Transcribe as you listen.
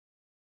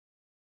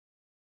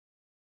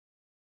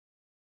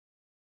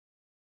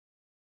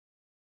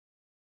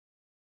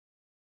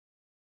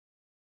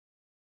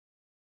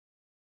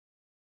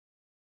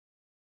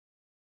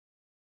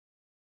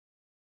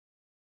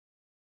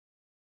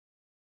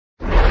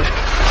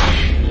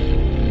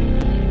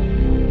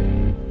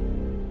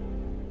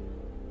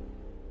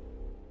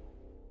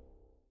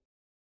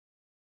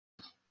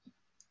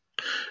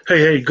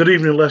Hey, good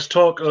evening. Let's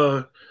talk.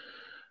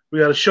 We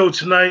got a show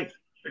tonight.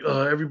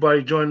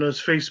 Everybody join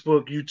us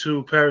Facebook,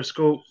 YouTube,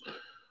 Periscope,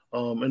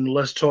 and the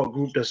Let's Talk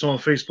group that's on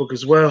Facebook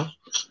as well.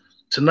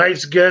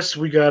 Tonight's guest,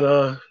 we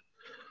got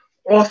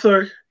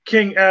author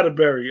King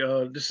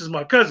Atterberry. This is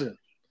my cousin.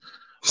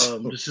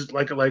 This is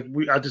like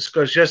we I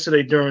discussed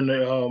yesterday during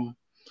the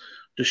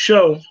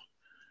show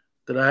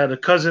that I had a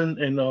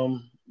cousin,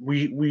 and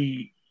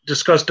we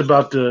discussed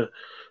about the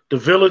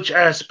village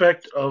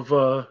aspect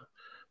of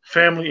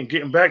family and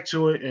getting back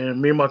to it.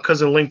 And me and my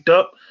cousin linked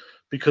up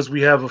because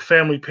we have a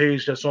family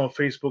page that's on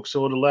Facebook,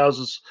 so it allows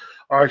us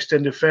our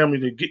extended family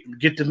to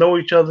get to know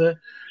each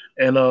other.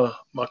 And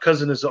my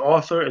cousin is an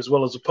author as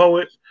well as a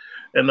poet,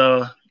 and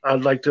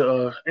I'd like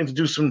to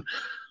introduce him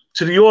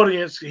to the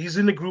audience. He's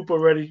in the group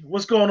already.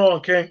 What's going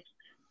on, King?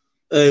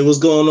 Hey, what's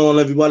going on,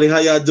 everybody? How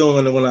y'all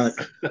doing? And when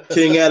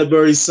King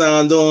Atterberry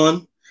signed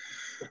on,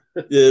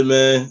 yeah,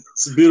 man,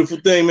 it's a beautiful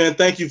thing, man.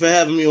 Thank you for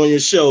having me on your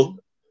show.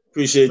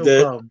 Appreciate No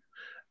that. problem.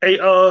 Hey,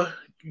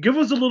 give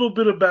us a little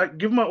bit of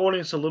give my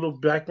audience a little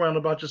background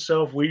about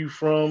yourself, where you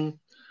from,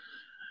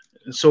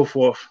 and so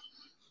forth.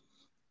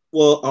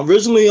 Well,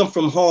 originally I'm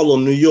from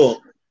Harlem, New York.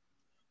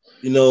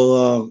 You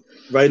know,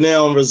 right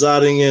now I'm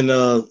residing in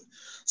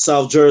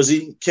South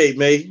Jersey, Cape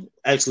May,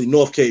 actually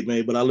North Cape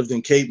May, but I lived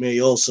in Cape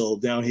May also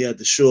down here at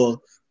the shore,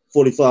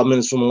 45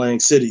 minutes from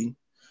Atlantic City.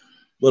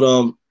 But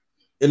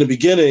in the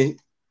beginning,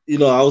 I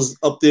was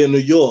up there in New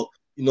York,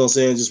 what I'm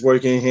saying, just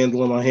working,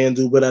 handling my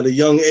handle. But at a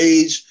young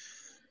age,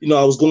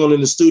 I was going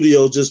in the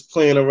studio just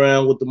playing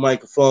around with the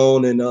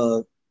microphone and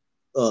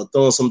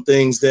throwing some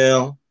things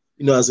down,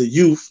 as a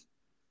youth.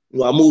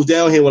 I moved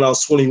down here when I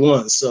was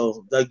 21,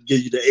 so that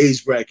gives you the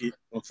age bracket.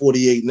 I'm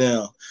 48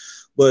 now.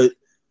 But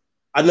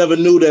I never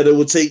knew that it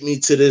would take me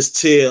to this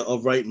tier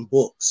of writing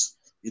books,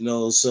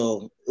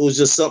 so it was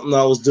just something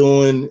I was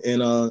doing,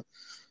 and,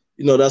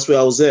 that's where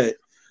I was at.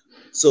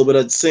 So, but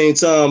at the same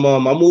time,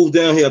 I moved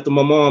down here after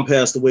my mom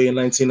passed away in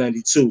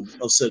 1992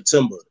 of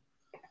September.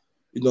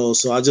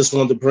 So I just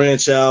wanted to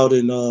branch out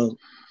and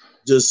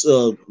just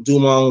do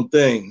my own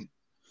thing.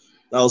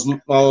 That was my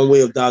own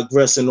way of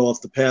digressing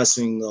off the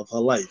passing of her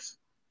life.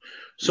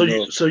 So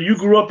you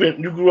grew up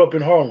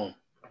in Harlem.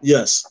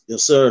 Yes,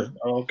 yes, sir.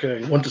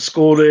 Okay, went to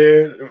school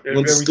there.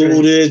 Went to school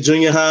Everything. there,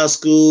 junior high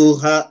school,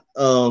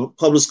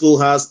 public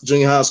school,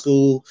 junior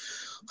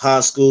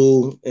high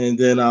school, and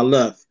then I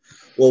left.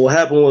 Well, what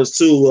happened was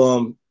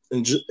too,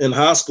 in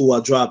high school,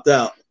 I dropped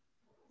out.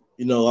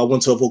 I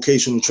went to a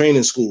vocational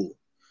training school.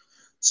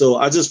 So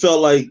I just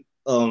felt like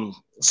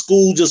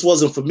school just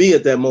wasn't for me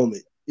at that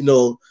moment.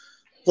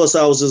 Plus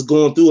I was just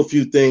going through a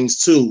few things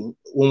too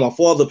when my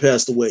father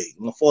passed away.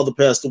 My father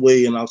passed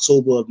away in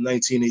October of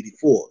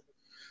 1984.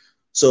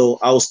 So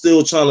I was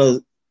still trying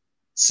to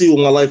see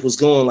where my life was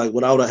going, like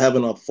without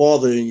having a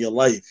father in your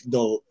life.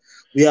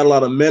 We had a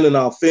lot of men in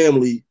our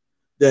family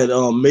that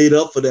made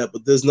up for that,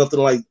 but there's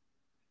nothing like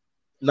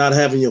not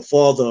having your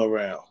father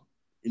around,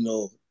 you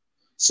know.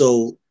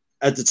 So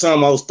at the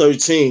time I was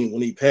 13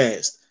 when he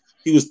passed.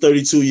 He was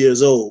 32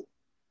 years old.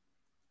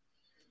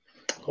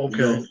 You Okay.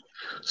 know,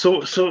 So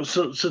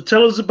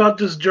tell us about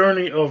this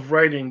journey of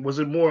writing. Was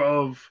it more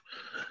of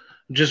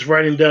just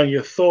writing down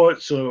your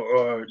thoughts,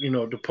 or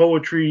the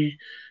poetry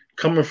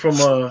coming from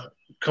Harlem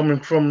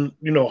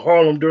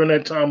during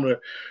that time, the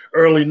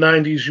early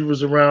 '90s? You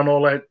was around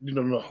all that,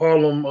 the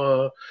Harlem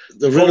the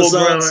Polo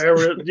Ground Renaissance.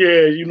 era.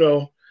 Yeah,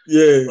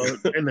 Yeah,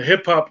 and the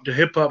hip hop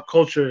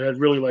culture had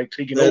really like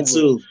taken that over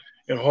too.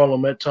 in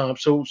Harlem at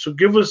times. So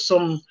give us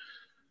some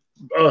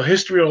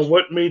history on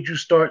what made you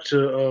start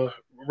to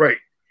write.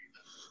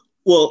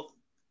 Well,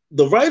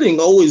 the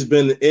writing always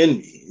been in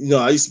me.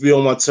 I used to be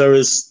on my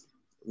terrace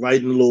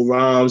writing little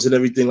rhymes and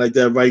everything like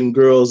that, writing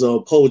girls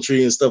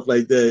poetry and stuff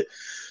like that.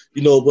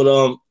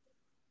 But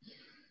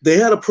they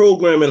had a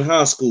program in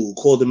high school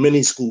called the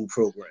mini school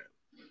program,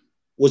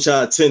 which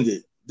I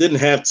attended. Didn't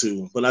have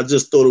to, but I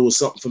just thought it was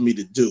something for me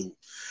to do.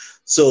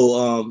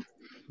 So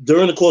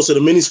during the course of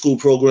the mini school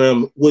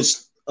program, which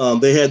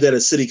they had that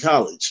at City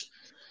College,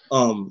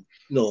 up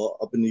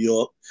in New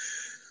York,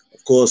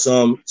 of course.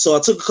 So I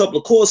took a couple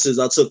of courses.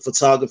 I took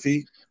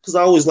photography because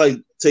I always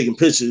like taking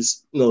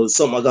pictures. It's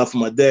something I got from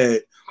my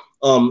dad.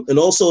 And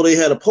also they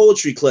had a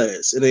poetry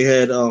class, and they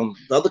had the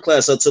other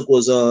class I took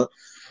was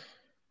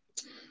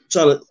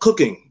trying to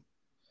cooking.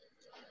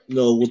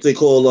 What they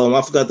call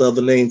I forgot the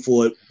other name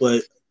for it,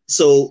 but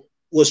so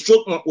what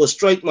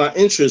struck my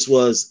interest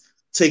was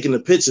taking the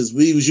pictures.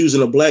 We was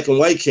using a black and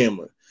white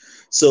camera,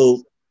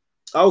 so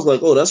I was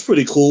like, oh, that's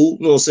pretty cool.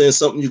 What I'm saying,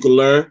 something you can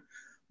learn.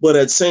 But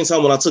at the same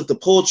time, when I took the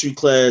poetry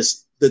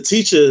class, the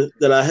teacher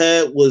that I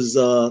had was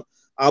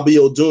Abi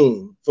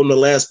O'Doon from The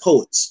Last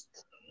Poets.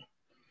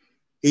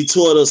 He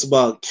taught us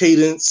about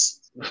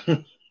cadence,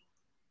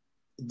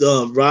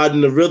 the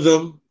riding the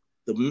rhythm,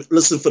 the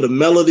listen for the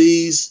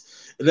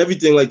melodies, and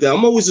everything like that.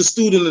 I'm always a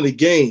student in the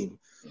game,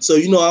 so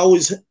I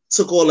always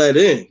took all that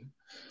in.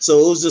 So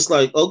it was just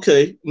like,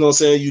 okay, what I'm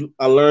saying,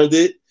 I learned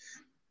it,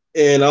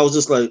 and I was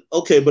just like,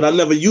 okay, but I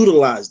never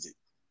utilized it.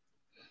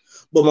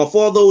 But my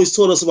father always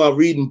taught us about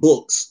reading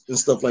books and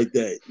stuff like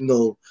that, you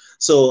know.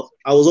 So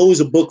I was always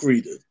a book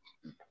reader.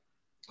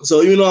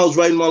 So even though I was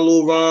writing my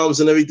little rhymes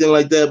and everything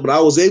like that, but I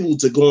was able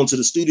to go into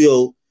the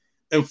studio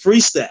and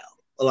freestyle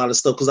a lot of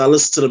stuff because I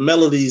listened to the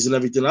melodies and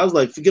everything. I was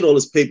like, forget all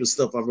this paper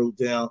stuff I wrote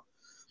down.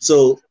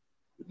 So,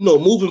 you know,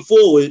 moving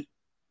forward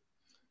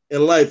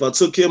in life, I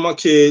took care of my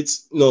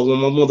kids. You know, when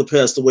my mother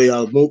passed away,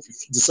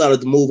 decided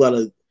to move out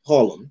of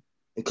Harlem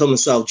and come to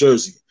South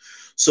Jersey.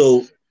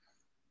 So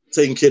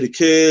taking care of the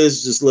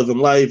kids, just living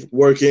life,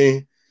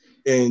 working,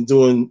 and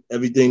doing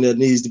everything that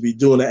needs to be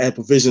doing to add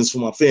provisions for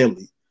my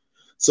family.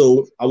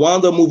 So I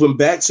wound up moving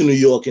back to New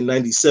York in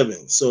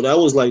 97. So that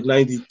was like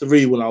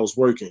 93 when I was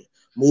working.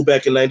 Moved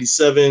back in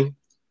 97.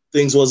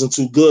 Things wasn't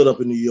too good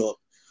up in New York.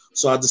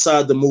 So I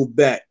decided to move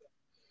back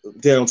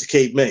down to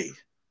Cape May,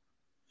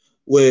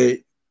 where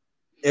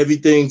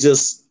everything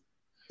just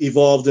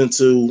evolved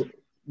into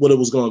what it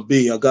was going to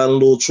be. I got in a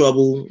little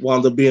trouble,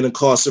 wound up being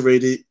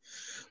incarcerated,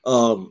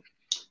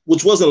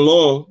 which wasn't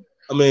long.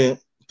 I mean,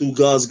 through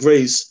God's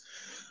grace.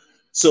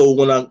 So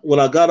when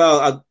I got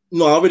out,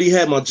 I already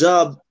had my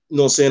job,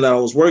 saying that I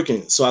was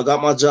working. So I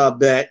got my job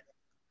back,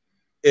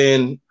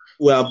 and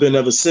where I've been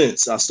ever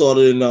since. I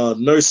started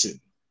in nursing.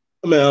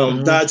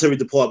 Dietary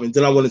department.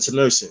 Then I went into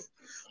nursing.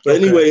 But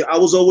anyway, I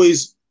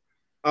always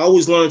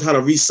learned how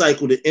to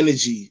recycle the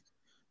energy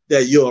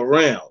that you're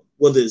around,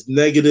 whether it's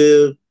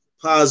negative,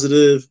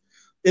 positive,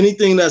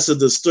 anything that's a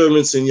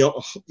disturbance in your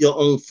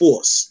own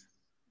force.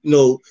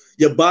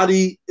 Your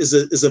body is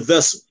a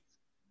vessel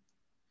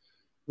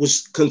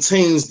which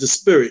contains the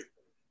spirit,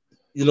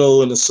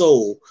 and the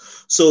soul.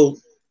 So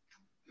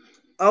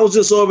I was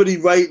just already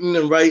writing a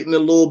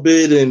little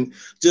bit and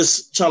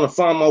just trying to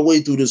find my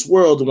way through this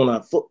world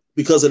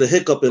because of the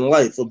hiccup in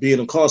life of being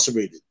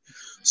incarcerated.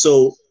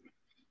 So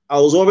I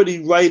was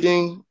already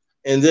writing,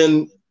 and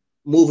then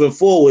moving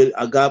forward,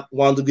 I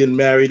wound up getting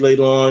married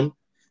later on,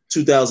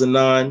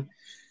 2009.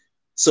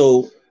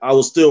 So I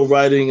was still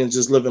writing and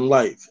just living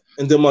life.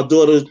 And then my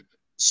daughter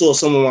saw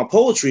some of my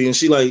poetry, and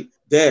she like,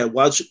 Dad,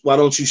 why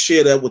don't you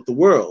share that with the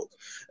world?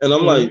 And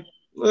I'm like,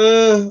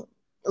 I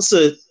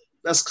said,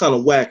 that's kind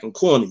of whack and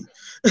corny.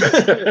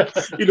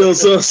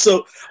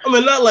 So I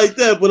mean, not like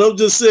that, but I'm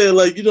just saying,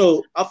 like,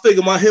 I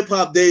figure my hip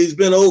hop days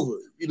been over.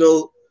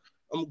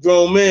 I'm a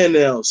grown man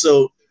now.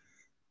 So,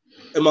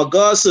 and my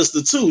god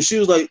sister too, she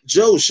was like,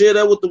 Joe, share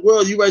that with the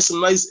world. You write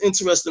some nice,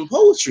 interesting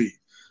poetry.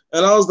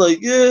 And I was like,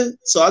 yeah.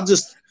 So I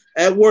just,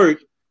 at work,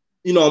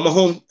 I'm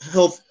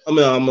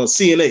I'm a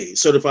CNA,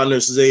 certified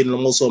nurse's aide, and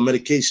I'm also a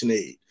medication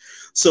aide.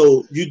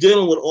 So you're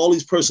dealing with all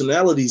these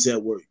personalities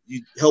at work.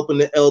 You're helping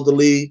the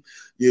elderly.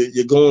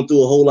 You're going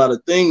through a whole lot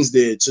of things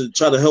there to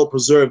try to help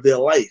preserve their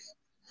life.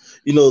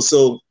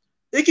 So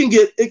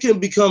it can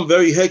become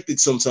very hectic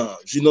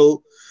sometimes,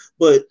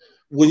 but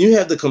when you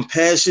have the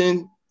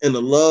compassion and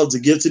the love to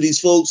give to these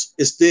folks,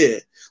 it's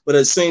there. But at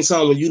the same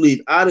time, when you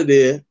leave out of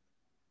there,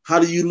 how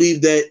do you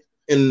leave that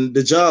in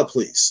the job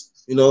place?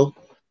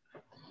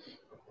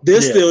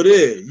 They're still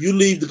there. You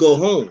leave to go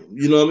home.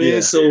 You know what I mean?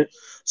 Yeah.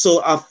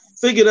 So I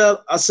figured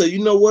out, I said,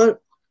 you know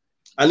what?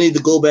 I need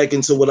to go back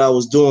into what I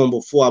was doing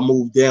before I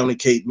moved down to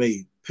Cape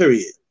May,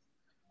 period.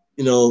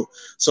 So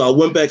I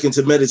went back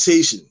into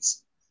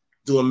meditations,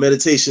 doing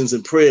meditations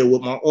and prayer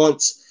with my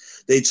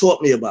aunts. They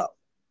taught me about,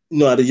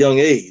 at a young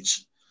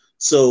age.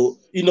 So,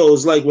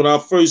 it's like when I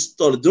first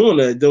started doing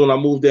that, then when I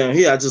moved down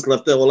here, I just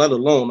left all that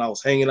alone. I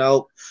was hanging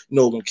out,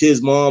 with my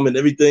kid's mom and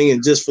everything,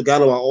 and just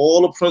forgot about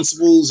all the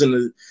principles and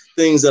the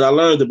things that I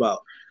learned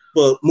about.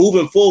 But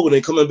moving forward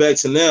and coming back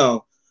to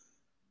now,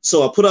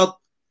 so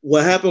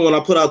what happened when I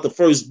put out the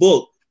first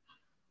book,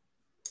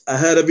 I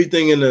had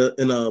everything in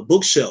a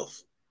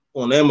bookshelf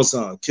on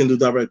Amazon, Kindle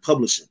Direct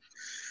Publishing.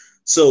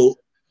 So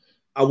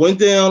I went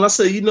down, I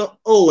said, and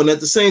at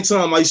the same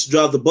time, I used to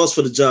drive the bus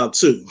for the job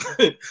too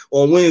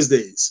on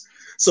Wednesdays.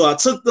 So I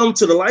took them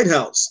to the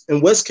lighthouse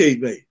in West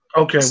Cape May.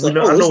 Okay, so,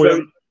 I know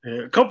where.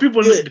 Yeah. Couple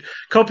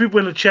people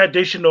in the chat,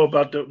 they should know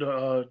about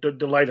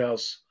the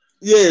lighthouse.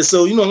 Yeah,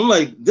 so I'm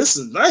like, this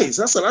is nice.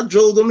 I said, I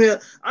drove them here.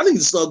 I need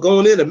to start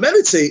going in and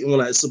meditating when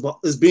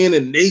it's being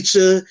in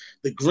nature,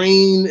 the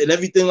green and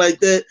everything like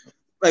that.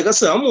 Like I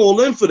said, I'm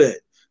all in for that.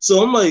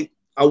 So I'm like,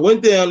 I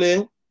went down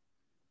there.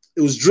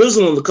 It was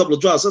drizzling a couple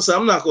of drops. I said,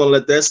 I'm not going to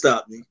let that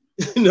stop me.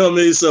 You know what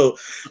I mean? So,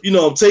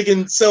 I'm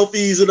taking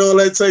selfies and all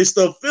that type of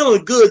stuff,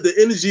 feeling good. The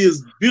energy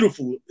is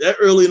beautiful that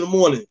early in the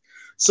morning.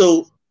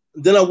 So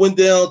then I went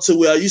down to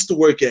where I used to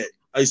work at.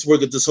 I used to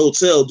work at this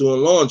hotel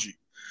doing laundry.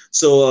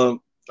 So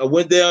I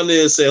went down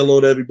there and said hello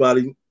to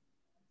everybody.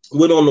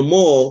 Went on the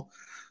mall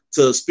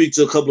to speak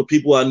to a couple of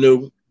people I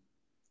knew.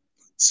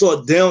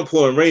 Started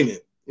downpouring, raining.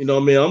 You know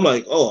what I mean? I'm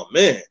like, oh,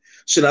 man,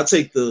 should I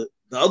take the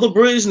other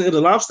bridge near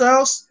the Lobster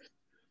House?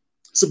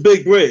 It's a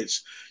big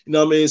bridge. You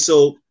know what I mean?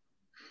 So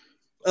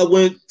I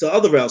went the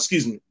other route,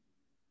 excuse me.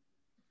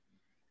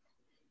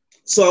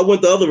 So I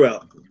went the other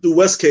route through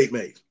West Cape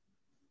May,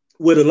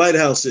 where the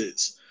lighthouse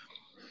is.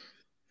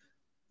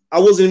 I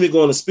wasn't even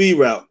going the speed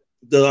route,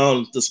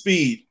 the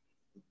speed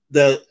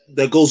that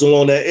goes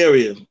along that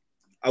area.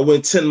 I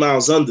went 10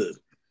 miles under.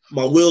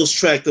 my wheels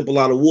tracked up a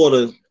lot of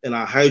water and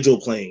I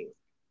hydroplaned.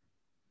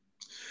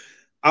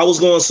 I was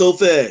going so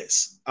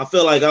fast. I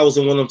felt like I was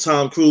in one of them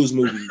Tom Cruise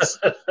movies.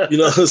 You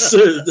know,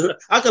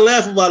 I can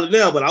laugh about it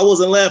now, but I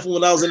wasn't laughing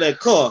when I was in that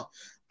car.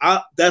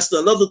 That's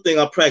another thing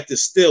I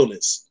practice,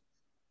 stillness.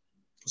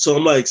 So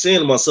I'm like saying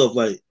to myself,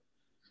 like,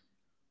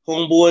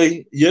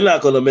 homeboy, you're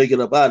not gonna make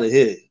it up out of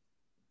here.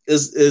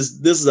 This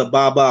is a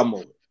bye-bye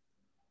moment.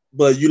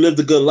 But you lived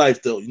a good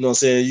life though, you know what I'm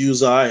saying? You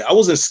was all right. I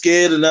wasn't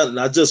scared or nothing.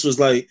 I just was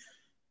like,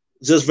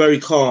 just very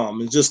calm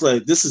and just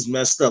like, this is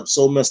messed up,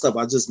 so messed up.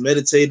 I just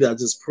meditated, I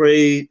just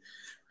prayed.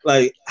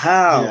 Like,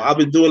 how? Yeah. I've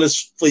been doing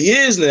this for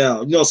years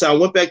now. You know what I'm saying? I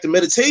went back to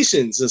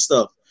meditations and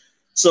stuff.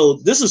 So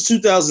this is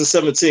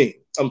 2017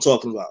 I'm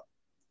talking about,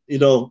 you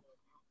know?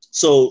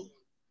 So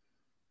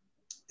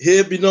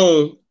here be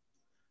known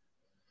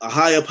a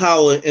higher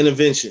power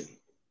intervention.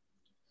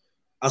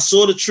 I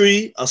saw the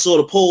tree, I saw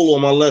the pole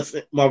on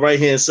my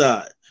right-hand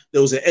side.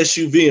 There was an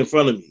SUV in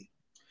front of me.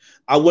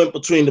 I went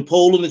between the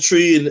pole and the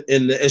tree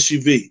and the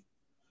SUV.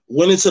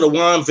 Went into the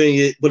wine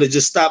vineyard, but it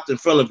just stopped in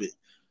front of it.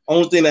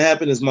 Only thing that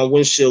happened is my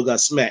windshield got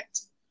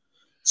smacked.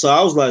 So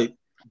I was like,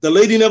 the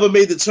lady never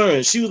made the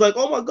turn. She was like,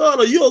 oh my God,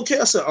 are you okay?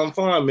 I said, I'm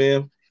fine,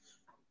 man.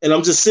 And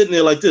I'm just sitting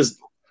there like this.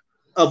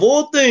 Of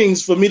all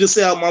things for me to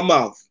say out my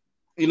mouth,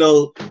 you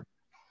know,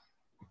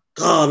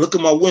 God, look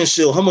at my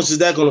windshield. How much is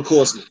that going to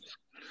cost me?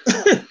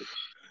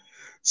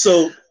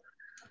 So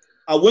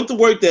I went to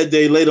work that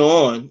day later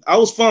on. I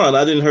was fine.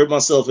 I didn't hurt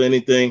myself or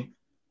anything.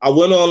 I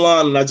went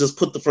online and I just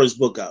put the first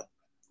book out.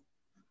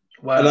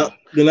 Wow.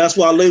 And that's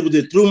why I labeled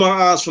it Through My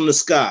Eyes from the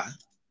Sky.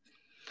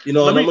 You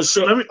know, let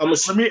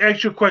me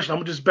ask you a question. I'm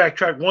gonna just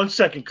backtrack 1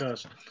 second,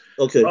 cuz.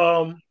 Okay.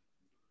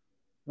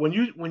 When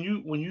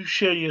you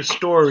share your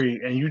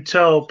story and you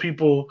tell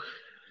people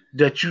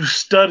that you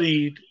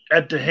studied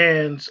at the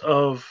hands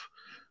of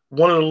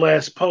one of the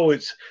last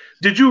poets,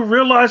 did you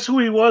realize who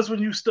he was when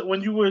he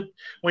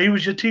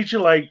was your teacher?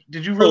 Like,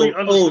 did you really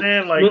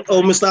understand?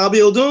 Mr.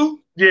 Abiodun?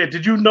 Yeah.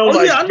 Did you know?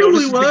 Yeah, I knew who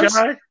he was. The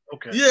guy?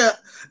 Okay. Yeah,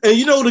 and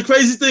you know the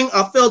crazy thing,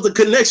 I felt the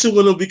connection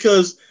with him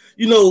because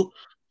you know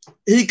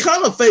he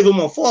kind of favored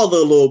my father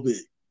a little bit.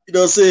 You know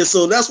what I'm saying?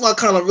 So that's why I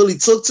kind of really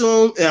took to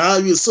him and how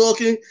he was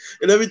talking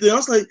and everything. I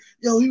was like,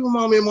 yo, he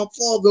remind me of my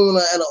father when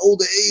I at an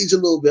older age a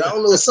little bit. I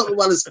don't know, something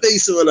about his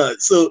face or not.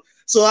 So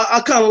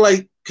I kind of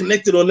like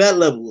connected on that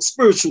level, a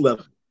spiritual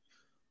level.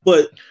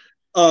 But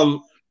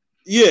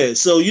yeah,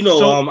 so you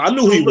know, I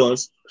knew who he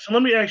was. So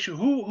let me ask you,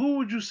 who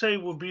would you say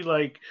would be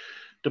like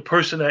the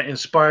person that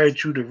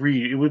inspired you to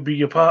read? It would be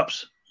your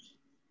pops?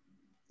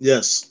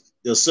 Yes,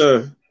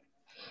 sir.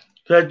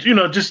 That, you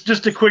know,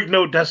 just a quick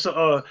note. That's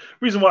the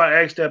reason why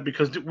I asked that,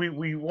 because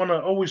we want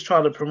to always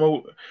try to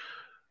promote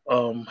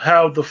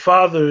how the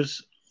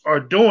fathers are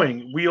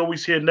doing. We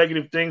always hear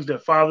negative things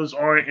that fathers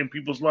aren't in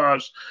people's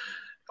lives,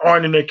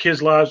 aren't in their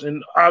kids' lives,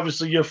 and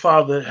obviously your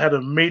father had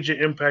a major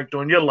impact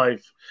on your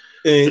life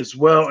as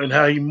well, and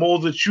how he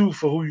molded you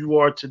for who you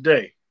are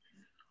today.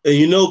 And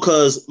you know,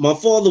 because my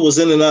father was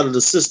in and out of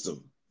the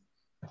system.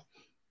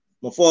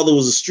 My father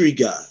was a street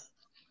guy.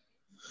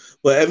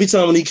 But every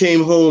time when he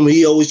came home,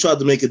 he always tried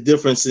to make a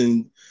difference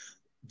and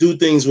do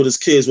things with his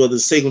kids, whether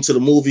it's take them to the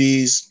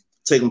movies,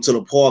 take them to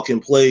the park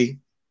and play,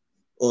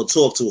 or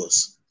talk to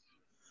us.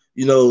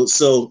 You know,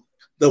 so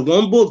the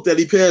one book that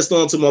he passed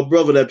on to my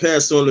brother that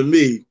passed on to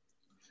me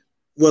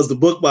was the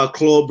book by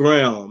Claude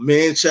Brown,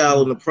 Man,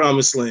 Child, and the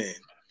Promised Land.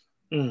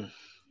 Mm.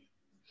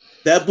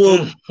 That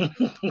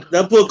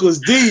book was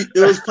deep.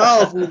 It was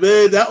powerful,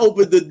 man. That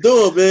opened the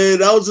door,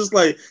 man. I was just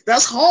like,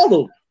 that's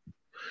Harlem.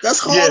 That's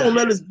Harlem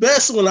at its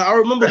best. When I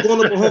remember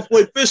going up on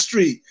 145th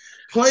Street,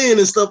 playing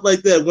and stuff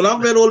like that. When I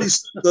read all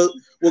these,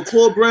 what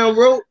Claude Brown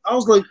wrote, I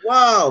was like,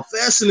 wow,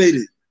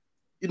 fascinated.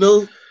 You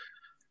know?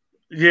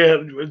 Yeah,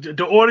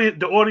 the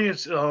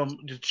audience,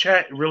 the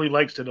chat really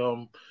likes it.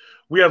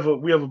 We have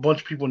a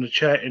bunch of people in the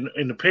chat and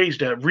in the page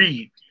that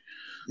read.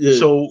 Yeah.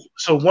 So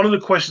one of the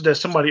questions that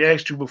somebody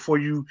asked you before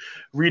you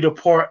read a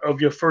part of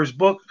your first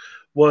book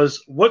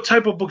was, what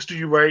type of books do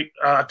you write?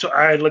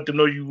 I let them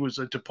know you was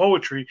into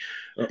poetry,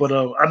 but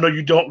I know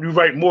you don't. You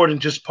write more than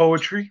just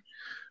poetry.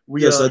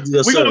 We're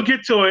gonna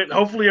get to it.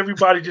 Hopefully,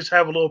 everybody just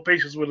have a little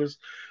patience with us.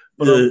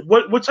 But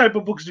what type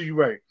of books do you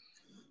write?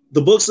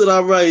 The books that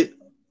I write,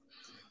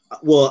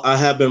 well, I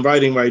have been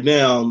writing right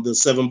now. The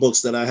 7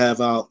 books that I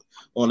have out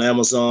on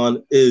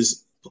Amazon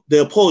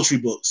they're poetry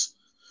books.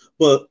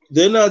 But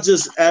they're not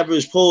just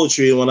average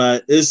poetry.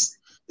 It's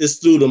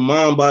through the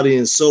mind, body,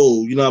 and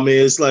soul. You know what I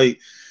mean? It's like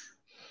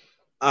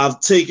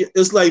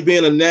it's like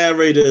being a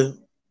narrator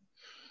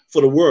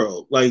for the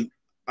world. Like,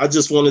 I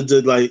just wanted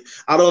to, like,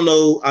 I don't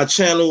know, I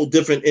channel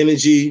different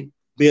energy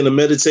being a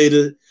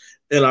meditator,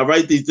 and I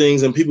write these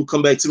things, and people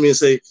come back to me and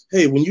say,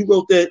 hey, when you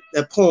wrote that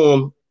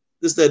poem,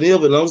 this, that, and the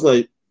other, and I was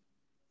like,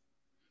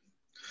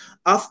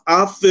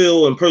 I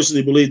feel and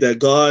personally believe that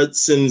God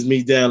sends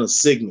me down a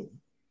signal,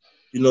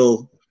 you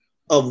know,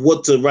 of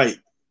what to write,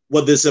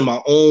 whether it's in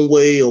my own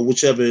way or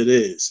whichever it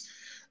is.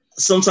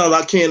 Sometimes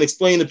I can't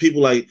explain to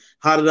people, like,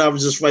 how did I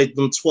just write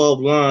them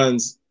 12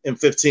 lines in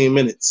 15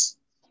 minutes?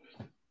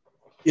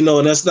 You know,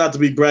 and that's not to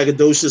be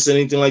braggadocious or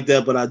anything like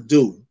that, but I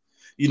do,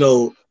 you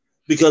know,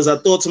 because I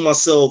thought to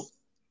myself,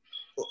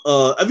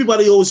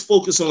 everybody always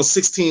focus on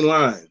 16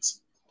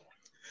 lines.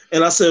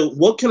 And I said,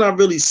 what can I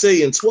really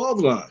say in 12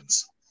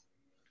 lines?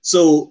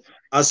 So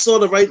I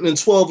started writing in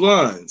 12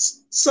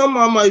 lines. Some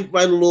I might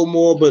write a little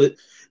more, but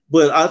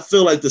I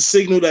feel like the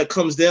signal that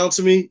comes down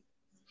to me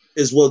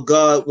is what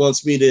God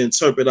wants me to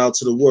interpret out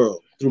to the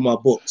world through my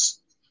books.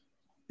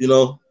 You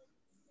know?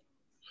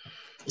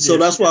 So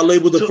Yes. that's why I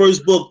labeled the So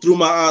first book Through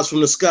My Eyes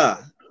from the Sky.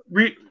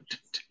 read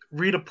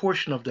read a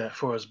portion of that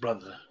for us,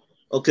 brother.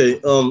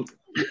 Okay,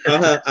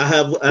 I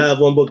have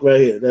one book right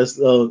here. That's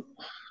Through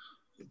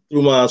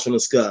My Eyes from the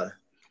Sky.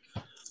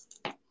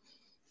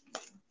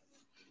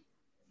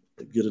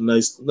 Get a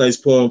nice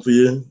poem for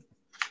you.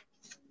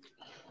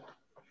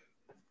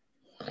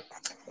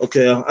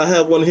 Okay, I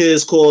have one here.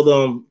 It's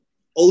called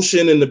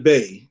Ocean in the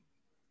Bay.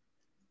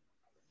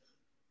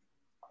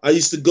 I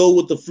used to go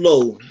with the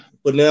flow,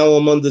 but now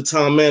I'm under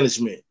time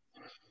management.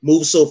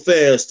 Move so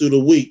fast through the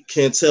week,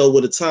 can't tell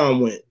where the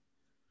time went.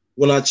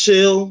 When I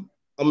chill,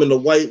 I'm in the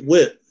white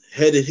whip,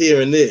 headed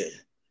here and there.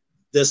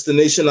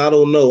 Destination I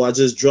don't know, I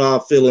just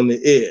drive feeling the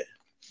air.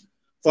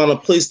 Find a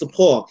place to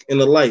park in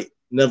the light,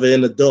 never in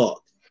the dark.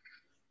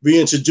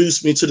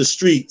 Reintroduce me to the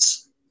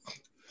streets,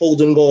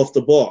 holding off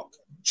the bark.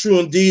 True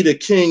indeed, a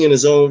king in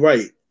his own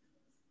right.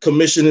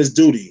 Commission his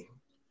duty.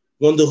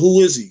 Wonder who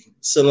is he?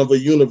 Son of a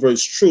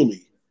universe,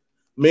 truly.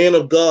 Man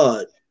of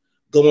God,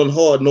 going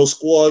hard, no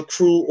squad,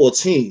 crew, or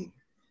team.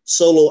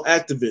 Solo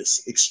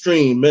activist,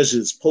 extreme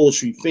measures,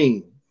 poetry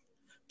fiend.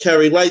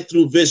 Carry light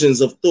through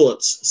visions of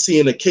thoughts,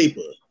 seeing a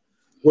caper.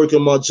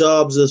 Working my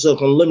jobs as if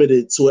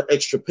unlimited to an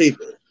extra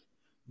paper.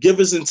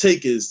 Givers and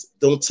takers,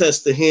 don't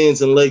test the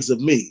hands and legs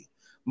of me.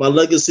 My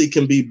legacy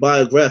can be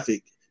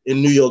biographic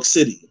in New York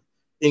City.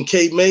 In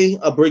Cape May,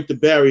 I break the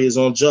barriers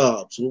on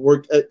jobs with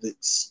work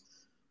ethics.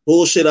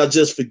 Bullshit, I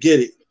just forget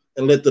it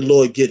and let the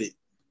Lord get it.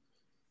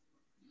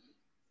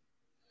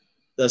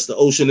 That's The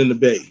Ocean in the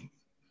Bay.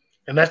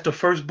 And that's the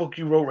first book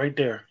you wrote right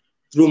there.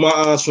 Through My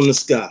Eyes from the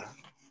Sky.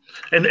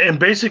 And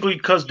basically,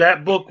 because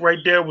that book right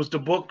there was the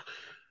book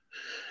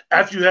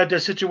after you had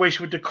that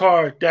situation with the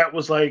car, that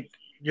was like,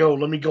 yo,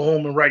 let me go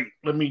home and write.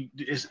 Let me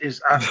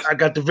I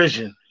got the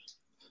vision.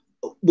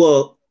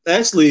 Well,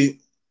 actually,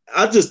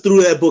 I just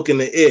threw that book in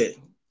the air.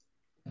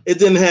 It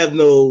didn't have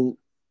no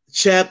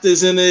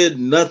chapters in it,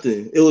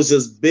 nothing. It was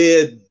just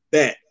bare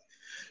back.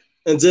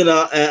 And then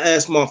I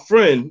asked my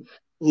friend,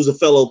 who's a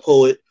fellow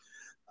poet,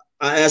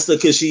 I asked her,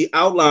 could she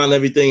outline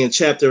everything and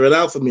chapter it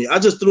out for me? I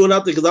just threw it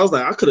out there because I was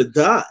like, I could have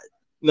died.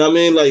 You know what I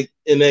mean? Like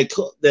in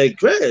that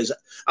crash,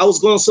 I was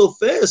going so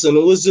fast, and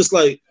it was just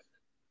like,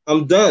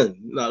 I'm done.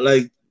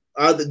 Like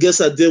I guess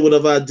I did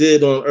whatever I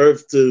did on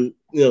Earth to,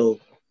 you know.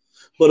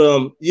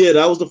 But yeah,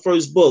 that was the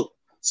first book.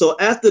 So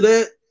after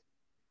that,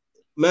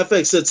 matter of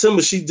fact,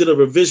 September she did a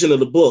revision of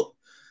the book.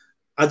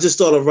 I just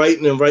started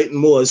writing and writing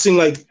more. It seemed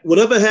like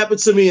whatever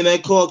happened to me in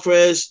that car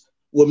crash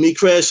with me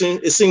crashing,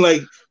 it seemed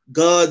like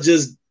God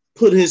just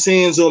put his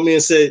hands on me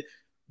and said,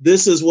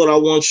 this is what I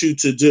want you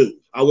to do.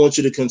 I want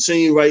you to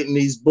continue writing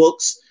these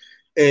books,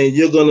 and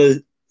you're going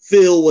to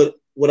feel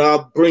what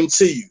I bring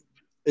to you,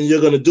 and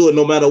you're going to do it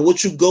no matter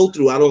what you go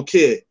through. I don't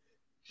care.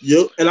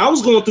 And I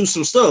was going through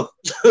some stuff,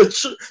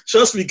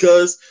 trust me,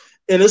 cuz.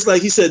 And it's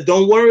like he said,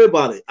 don't worry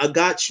about it. I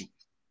got you.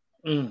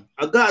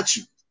 I got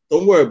you.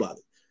 Don't worry about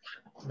it.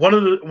 One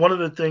of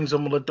the things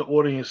I'm gonna let the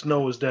audience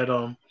know is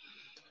that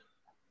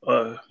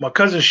my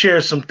cousin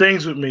shared some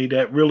things with me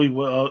that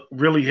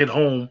really hit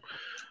home.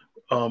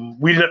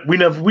 We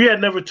had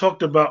never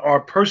talked about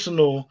our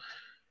personal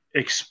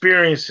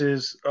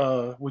experiences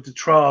with the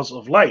trials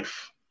of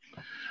life,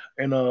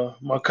 and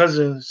my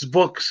cousin's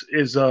books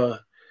is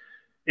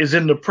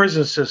in the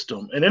prison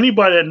system. And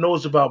anybody that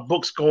knows about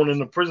books going in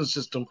the prison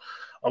system,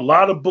 a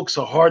lot of books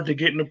are hard to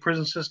get in the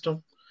prison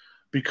system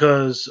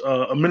because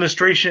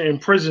administration in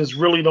prisons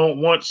really don't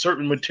want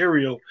certain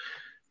material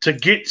to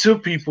get to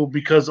people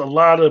because a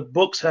lot of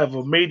books have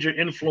a major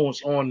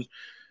influence on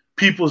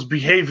people's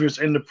behaviors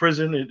in the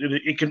prison.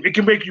 It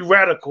can make you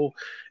radical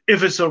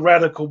if it's a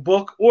radical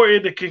book, or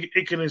it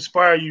can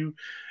inspire you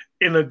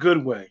in a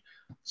good way.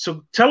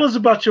 So tell us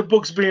about your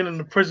books being in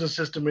the prison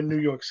system in New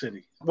York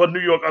City. Well,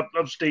 New York,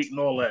 upstate, and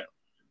all that.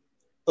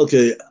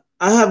 Okay,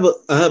 I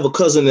have a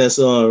cousin that's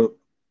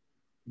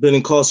been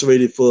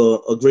incarcerated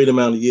for a great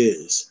amount of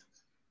years.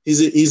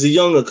 He's a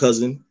younger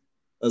cousin.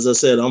 As I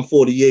said, I'm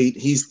 48.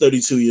 He's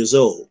 32 years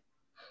old.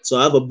 So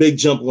I have a big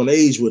jump on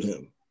age with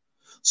him.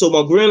 So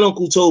my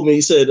granduncle told me,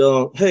 he said,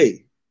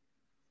 hey,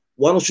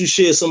 why don't you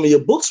share some of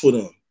your books with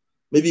him?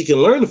 Maybe you can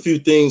learn a few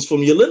things from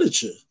your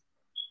literature.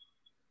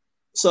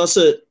 So I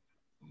said,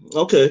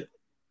 okay.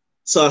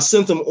 So I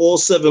sent him all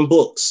 7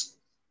 books.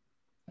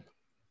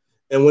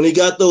 And when he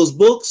got those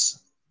books,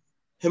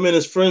 him and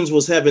his friends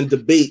was having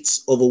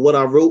debates over what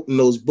I wrote in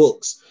those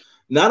books.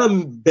 Not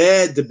a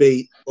bad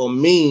debate or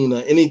mean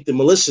or anything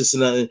malicious or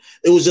nothing.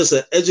 It was just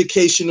an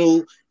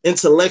educational,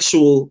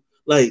 intellectual,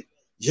 like,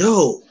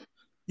 yo,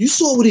 you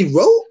saw what he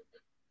wrote?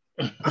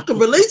 I can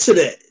relate to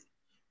that.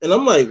 And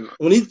I'm like,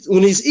 when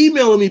he's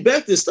emailing me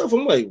back this stuff,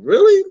 I'm like,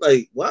 really?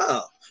 Like,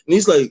 wow. And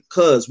he's like,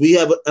 cuz we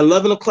have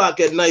 11 o'clock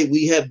at night,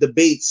 we have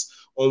debates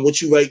on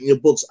what you write in your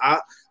books.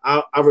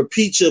 I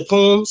repeat your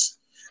poems,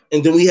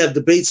 and then we have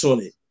debates on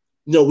it.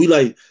 You know, we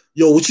like,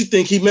 yo, what you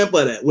think he meant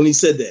by that when he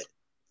said that?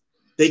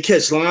 They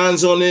catch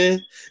lines on there,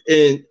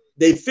 and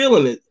they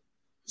feeling it.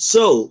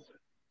 So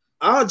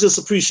I just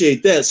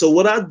appreciate that. So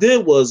what I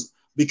did was,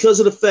 because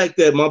of the fact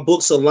that my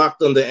books are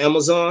locked under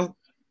Amazon,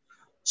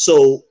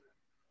 so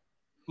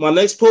my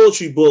next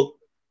poetry book,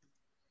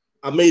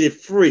 I made it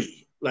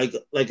free, like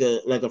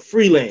a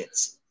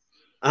freelance.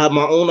 I have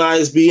my own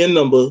ISBN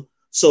number,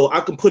 so I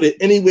can put it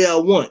anywhere I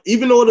want,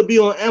 even though it'll be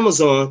on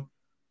Amazon,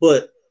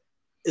 but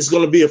it's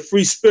going to be a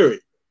free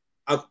spirit.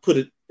 I can put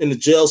it in the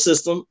jail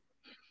system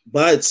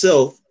by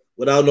itself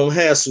without no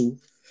hassle,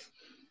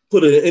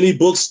 put it in any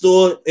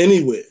bookstore,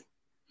 anywhere.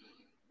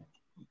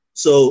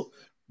 So,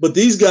 but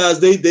these guys,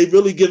 they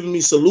really giving me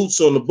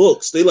salutes on the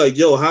books. They like,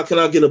 yo, how can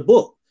I get a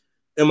book?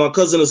 And my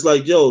cousin is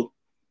like, yo,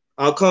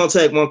 I'll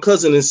contact my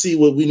cousin and see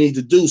what we need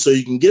to do so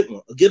you can get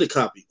one, get a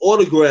copy,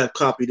 autograph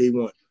copy they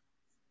want.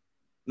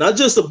 Not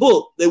just a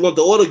book, they want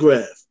the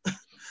autograph.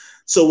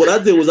 So what I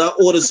did was I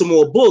ordered some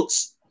more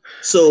books.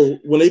 So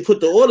when they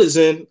put the orders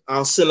in,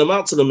 I'll send them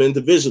out to them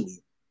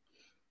individually.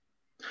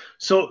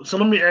 So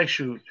let me ask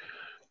you,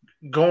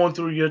 going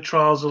through your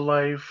trials of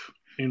life,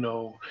 you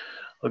know,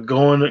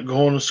 going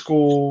to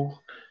school,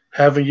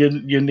 having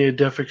your near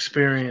death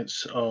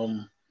experience,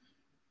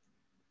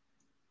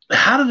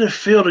 how did it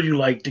feel to you,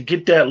 like, to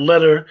get that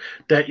letter,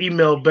 that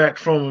email back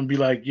from him and be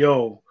like,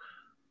 yo,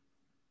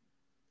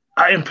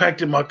 I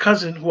impacted my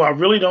cousin who I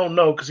really don't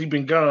know because he's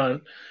been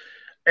gone,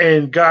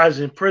 and guys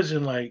in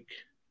prison, like,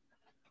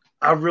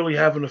 I really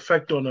have an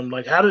effect on them.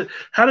 Like, how did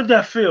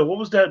that feel? What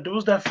was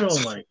that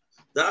feeling like?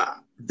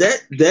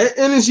 That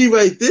energy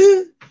right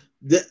there,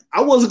 that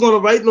I wasn't gonna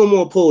write no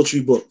more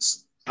poetry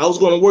books. I was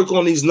gonna work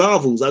on these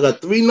novels. I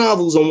got 3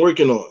 novels I'm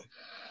working on.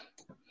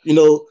 You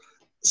know,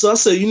 so I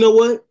said, you know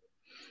what?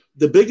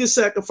 The biggest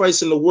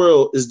sacrifice in the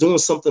world is doing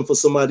something for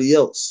somebody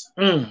else.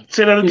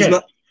 Say that again.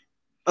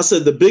 I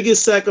said the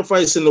biggest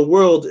sacrifice in the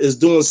world is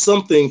doing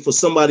something for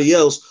somebody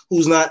else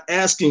who's not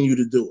asking you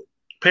to do it.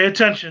 Pay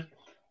attention.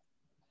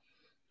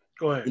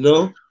 Go ahead. You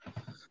know?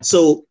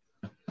 So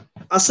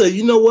I said,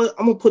 you know what?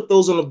 I'm going to put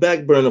those on the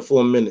back burner for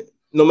a minute.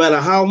 No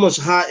matter how much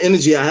high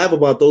energy I have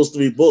about those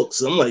 3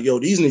 books, I'm like, yo,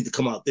 these need to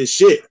come out this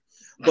shit.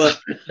 But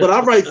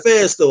I write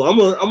fast, though. I'm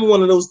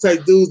one of those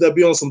type dudes that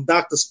be on some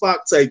Dr.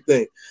 Spock type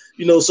thing.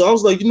 You know, so I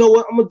was like, you know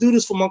what? I'm going to do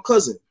this for my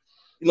cousin.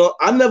 You know,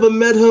 I never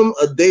met him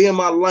a day in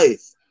my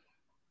life.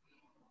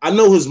 I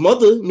know his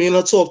mother. Me and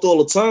her talked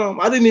all the time.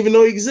 I didn't even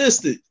know he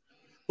existed.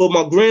 But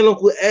my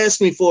granduncle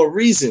asked me for a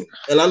reason,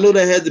 and I know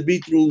that had to be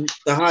through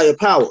the higher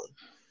power.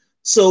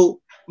 So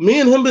me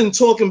and him been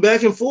talking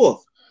back and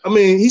forth. I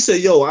mean, he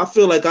said, yo, I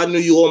feel like I knew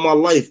you all my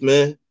life,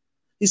 man.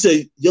 He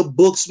said, your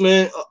books,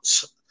 man,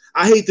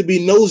 I hate to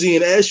be nosy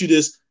and ask you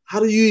this. How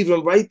do you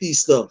even write these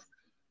stuff?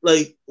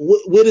 Like,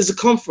 where does it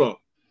come from?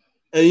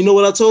 And you know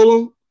what I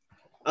told him?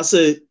 I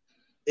said,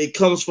 it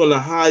comes from the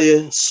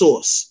higher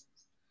source.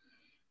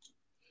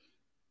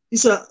 He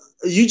said,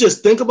 you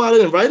just think about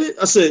it and write it?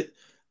 I said,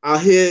 I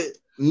hear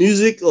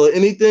music or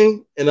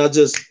anything, and I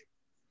just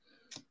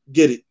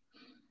get it.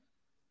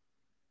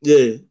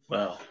 Yeah.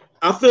 Wow.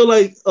 I feel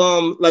like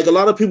a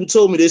lot of people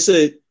told me, they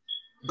said,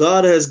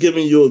 God has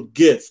given you a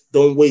gift.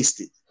 Don't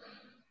waste it.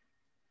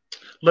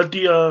 Let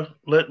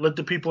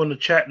the people in the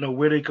chat know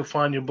where they can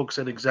find your books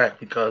at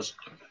exactly, because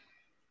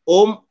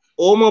all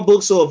my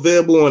books are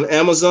available on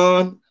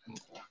Amazon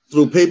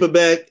through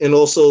paperback and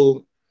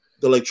also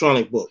the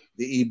electronic book,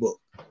 the ebook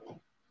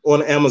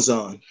on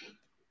Amazon.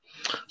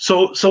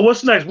 So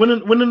what's next? When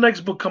the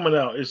next book coming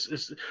out?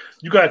 Is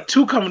you got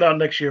 2 coming out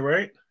next year,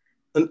 right?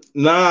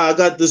 Nah, I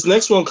got this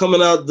next one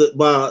coming out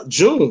by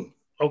June.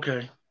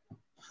 Okay.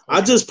 I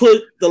just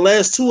put the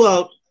last 2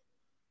 out.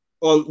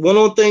 One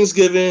on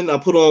Thanksgiving. I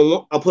put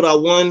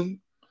out one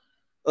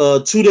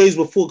 2 days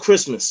before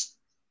Christmas.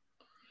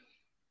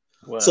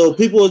 Wow. So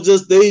people are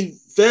they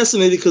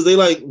fascinated because they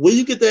like, where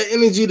you get that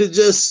energy to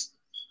just,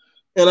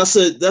 and I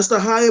said, that's the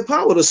higher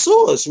power, the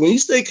source. When you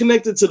stay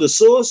connected to the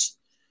source,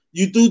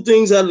 you do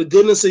things out of the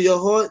goodness of your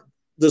heart,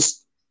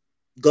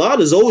 God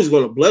is always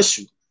going to bless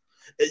you.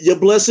 Your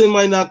blessing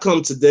might not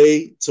come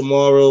today,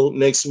 tomorrow,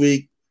 next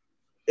week,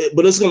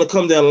 but it's going to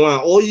come down the line.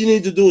 All you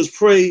need to do is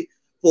pray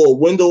for a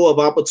window of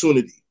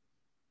opportunity.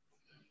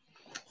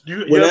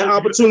 When that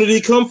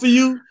opportunity come for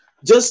you,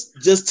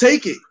 just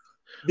take it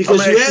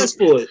because you asked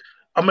for it.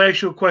 I'm going to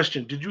ask you a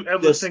question. Did you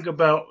ever think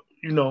about,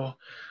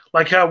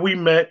 like how we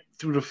met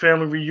through the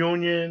family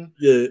reunion,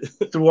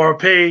 through our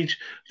page?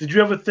 Did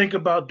you ever think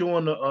about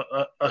doing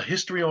a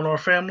history on our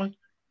family?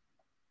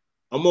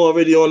 I'm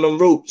already on them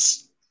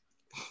ropes.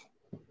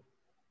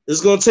 It's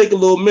gonna take a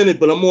little minute,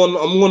 but I'm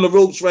on the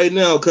ropes right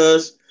now,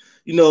 cause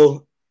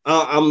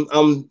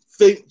I'm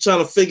trying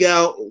to figure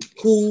out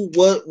who,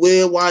 what,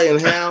 where, why,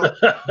 and how.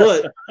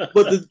 But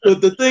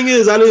the thing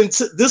is,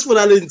 this is what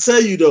I didn't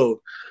tell you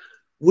though.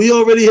 we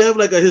already have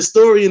like a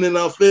historian in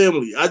our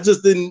family.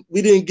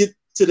 We didn't get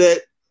to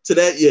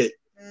that yet.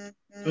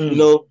 You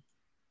know,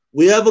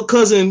 we have a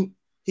cousin.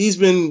 He's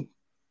been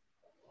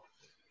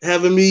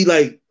having me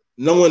like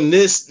knowing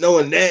this,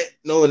 knowing that,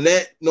 knowing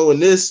that, knowing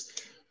this.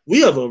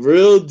 We have a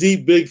real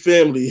deep, big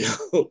family.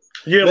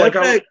 Yeah,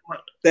 I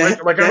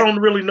don't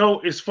really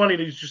know. It's funny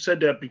that you said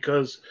that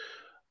because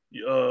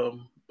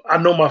I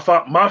know my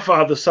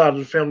father's side of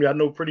the family. I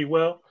know pretty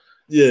well.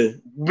 Yeah,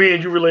 me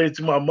and you related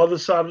to my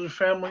mother's side of the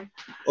family.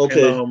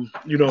 Okay. And,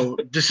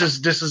 this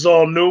is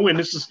all new, and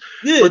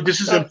but this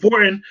is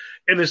important.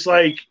 And it's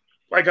like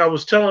I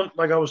was talking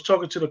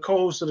to the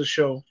co-host of the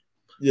show,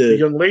 the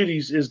young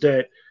ladies, is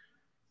that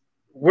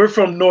we're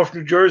from North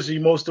New Jersey,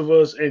 most of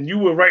us, and you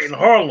were right in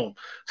Harlem.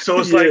 So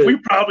it's like we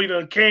probably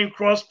done came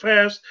cross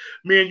paths.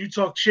 Me and you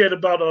talked shit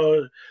about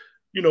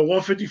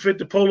 155th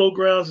the Polo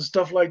Grounds and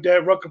stuff like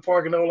that, Rucker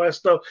Park and all that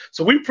stuff.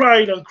 So we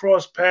probably done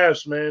crossed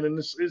paths, man. And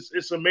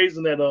it's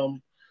amazing that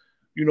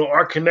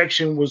our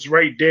connection was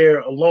right there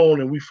alone,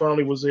 and we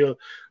finally was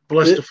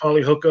blessed to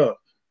finally hook up.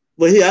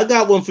 But here, I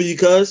got one for you,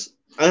 cuz.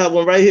 I have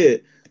one right here.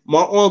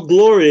 My Aunt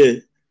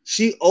Gloria,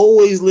 she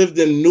always lived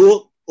in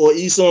Newark or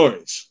East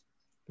Orange.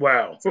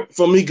 Wow.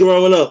 From me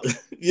growing up.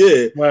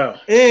 Yeah. Wow.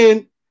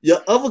 And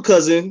your other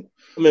cousin,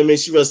 may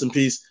she rest in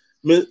peace,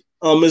 Miss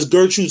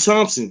Gertrude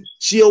Thompson,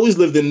 she always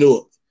lived in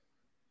Newark.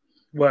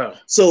 Wow.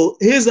 So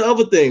here's the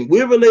other thing.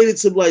 We're related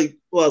to like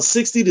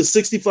 60 to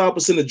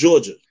 65% of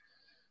Georgia.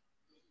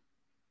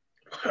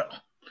 Wow.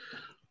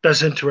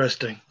 That's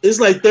interesting. It's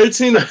like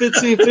 13 to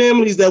 15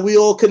 families that we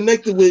all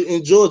connected with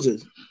in Georgia.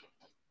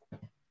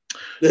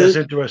 That's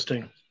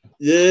interesting.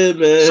 Yeah,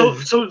 man.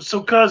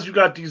 So, cuz you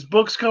got these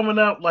books coming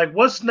out. Like,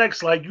 what's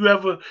next? Like,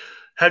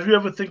 have you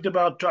ever think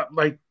about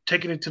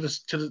taking it to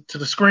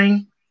the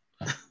screen?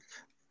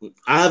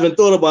 I haven't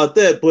thought about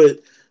that,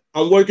 but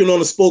I'm working on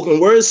a spoken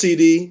word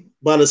CD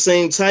by the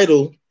same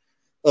title,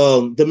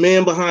 The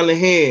Man Behind the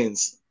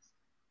Hands.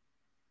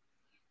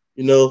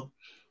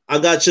 I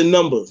Got Your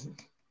Number.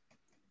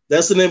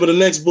 That's the name of the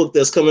next book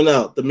that's coming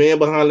out. The Man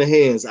Behind the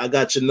Hands. I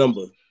Got Your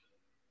Number.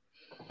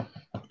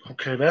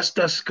 Okay,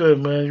 that's good,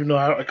 man.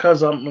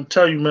 Because I'm gonna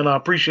tell you, man, I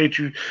appreciate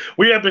you.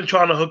 We have been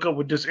trying to hook up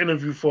with this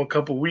interview for a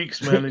couple of weeks,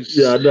 man.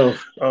 Yeah, I know.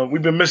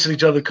 We've been missing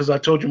each other because I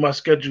told you my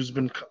schedule's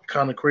been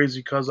kind of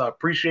crazy. Because I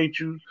appreciate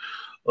you.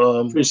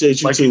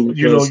 Appreciate you too.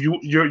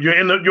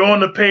 You're on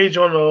the page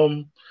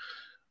on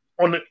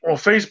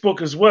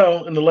Facebook as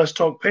well in the Let's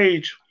Talk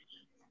page.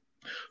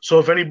 So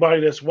if anybody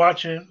that's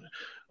watching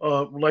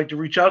would like to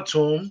reach out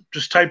to him,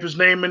 just type his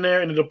name in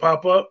there and it'll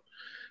pop up.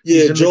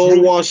 Yeah,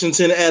 Joel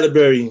Washington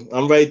Atterberry.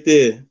 I'm right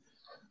there.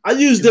 I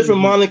use different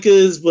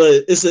monikers,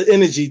 but it's an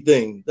energy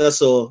thing.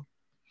 That's all,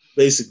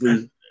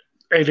 basically.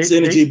 It's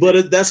energy.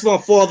 But that's my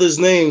father's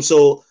name.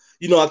 So,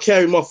 I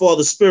carry my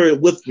father's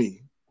spirit with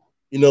me.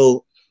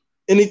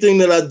 Anything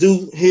that I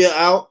do here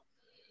out,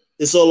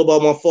 it's all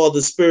about my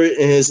father's spirit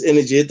and his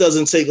energy. It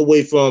doesn't take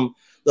away from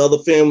the other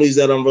families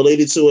that I'm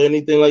related to or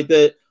anything like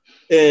that.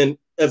 And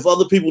if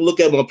other people look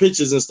at my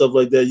pictures and stuff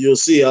like that, you'll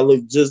see I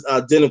look just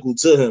identical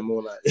to him.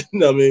 You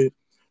know what I mean?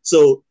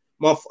 So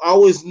I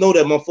always know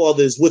that my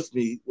father is with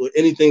me with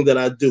anything that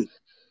I do.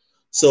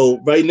 So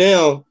right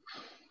now,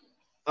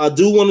 I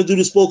do want to do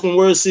the spoken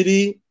word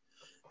CD,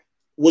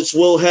 which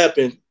will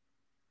happen.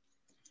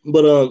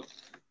 But I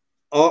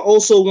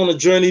also want to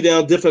journey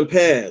down different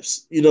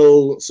paths.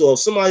 So if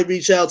somebody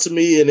reach out to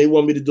me and they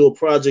want me to do a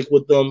project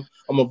with them,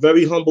 I'm a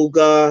very humble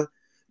guy.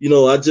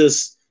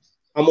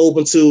 I'm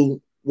open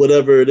to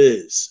whatever it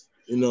is.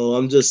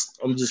 I'm just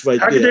right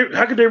there.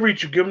 How could they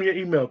reach you? Give me your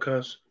email,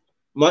 cuz.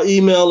 My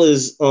email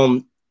is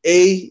Atterberry,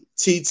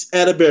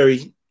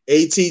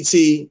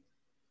 ATTERBERRY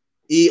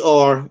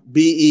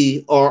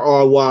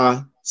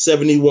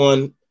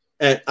 71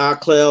 at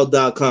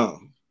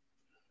iCloud.com.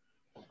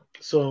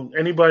 So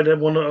anybody that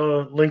want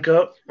to link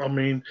up,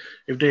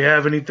 if they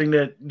have anything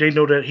that they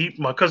know that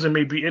my cousin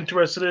may be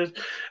interested in,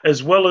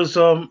 as well as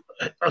some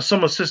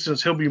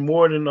assistance, he'll be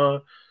more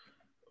than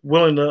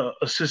willing to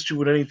assist you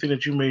with anything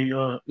that you may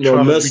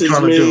message me.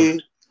 To do.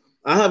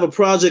 I have a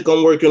project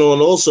I'm working on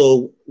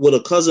also with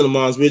a cousin of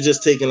mine. We're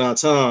just taking our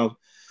time.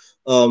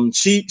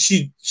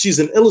 She's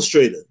an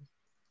illustrator.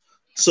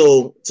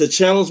 So to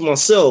challenge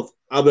myself,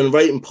 I've been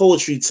writing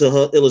poetry to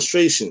her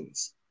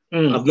illustrations.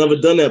 I've never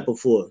done that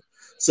before.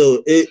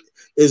 So it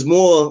is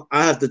more,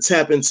 I have to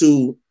tap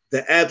into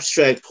the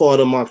abstract part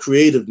of my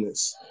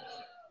creativeness.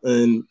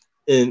 And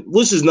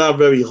which is not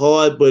very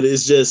hard, but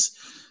it's just,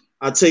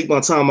 I take my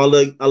time. I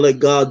let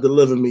God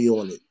deliver me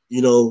on it,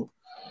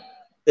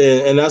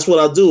 and that's what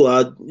I do.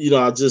 I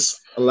just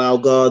allow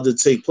God to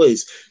take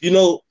place, and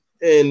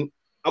I'm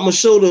gonna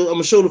show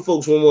the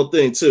folks one more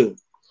thing too.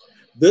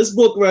 This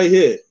book right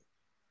here,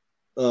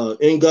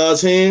 In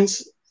God's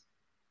Hands.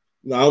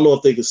 Now, I don't know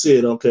if they can see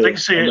it. Okay, they can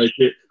see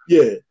it.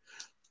 Yeah,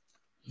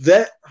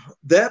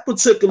 that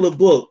particular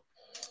book.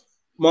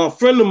 My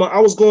friend of mine, I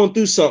was going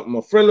through something.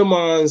 A friend of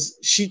mine,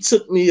 she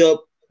took me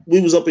up.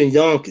 We was up in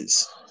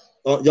Yonkers,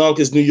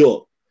 New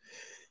York.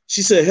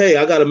 She said, "Hey,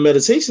 I got a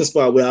meditation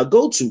spot where I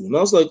go to," and I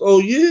was like, "Oh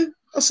yeah."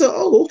 I said,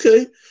 oh,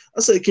 okay. I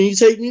said, can you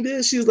take me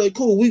there? She was like,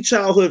 cool, we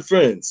childhood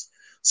friends.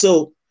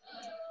 So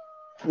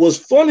what's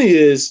funny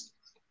is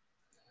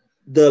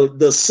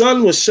the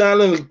sun was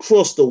shining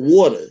across the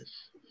water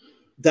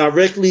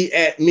directly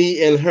at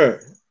me and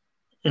her.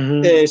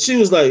 Mm-hmm. And she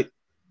was like,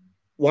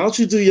 why don't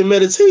you do your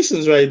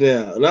meditations right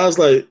now? And I was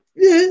like,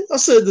 yeah. I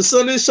said, the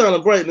sun is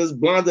shining bright and it's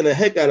blinding the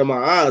heck out of my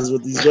eyes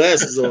with these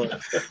glasses on.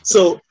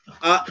 So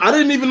I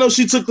didn't even know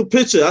she took the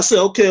picture. I said,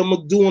 okay, I'm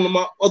going to do one of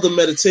my other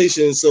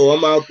meditations. So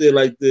I'm out there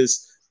like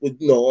this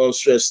with, arms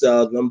stretched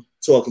out, and I'm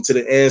talking to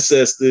the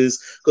ancestors,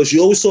 because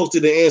you always talk to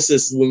the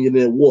ancestors when you're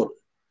near water.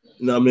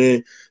 You know what I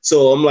mean?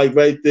 So I'm like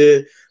right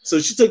there. So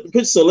she took the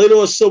picture. So later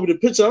on, she showed me the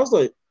picture. I was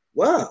like,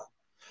 wow.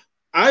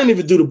 I didn't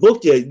even do the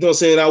book yet. You know what I'm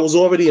saying? I was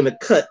already in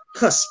the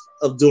cusp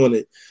of doing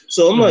it.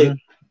 So I'm like,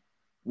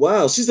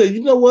 wow. She said,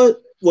 you know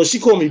what? Well, she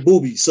called me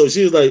Booby. So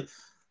she was like,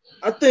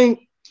 I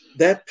think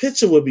that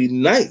picture would be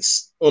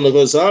nice on the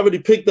go. So I already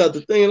picked out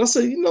the thing. And I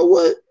said, you know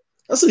what?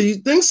 I said, you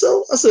think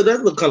so? I said,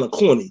 that look kind of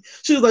corny.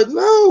 She was like,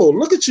 no,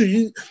 look at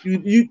you.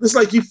 You it's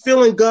like you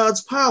feeling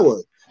God's power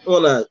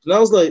on that. And I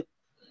was like,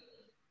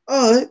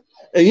 all right.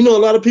 And a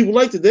lot of people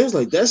liked it. They was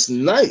like, that's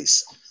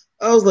nice.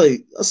 I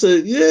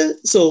said, yeah.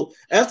 So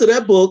after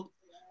that book,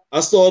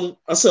 I said,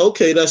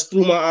 okay, that's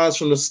Through My Eyes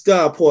from the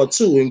Sky, Part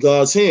 2, In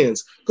God's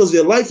Hands. Because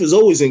your life is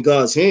always in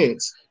God's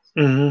hands.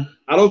 Mm-hmm.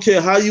 I don't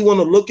care how you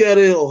want to look at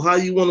it or how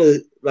you want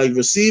to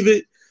receive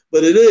it,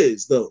 but it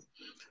is though.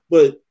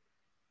 But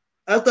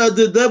after I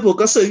did that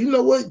book, I said, you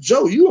know what,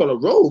 Joe, you on a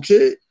roll,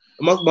 kid.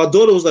 And my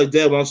daughter was like,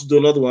 Dad, why don't you do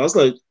another one? I was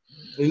like,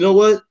 you know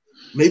what?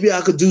 Maybe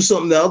I could do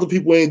something that other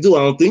people ain't do. I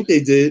don't think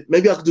they did.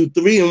 Maybe I could do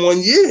 3 in 1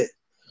 year.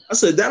 I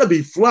said, that'll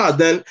be fly.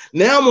 Then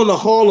now I'm on the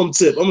Harlem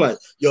tip. I'm like,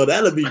 yo,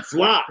 that'll be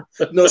fly.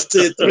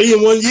 Said 3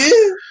 in 1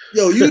 year?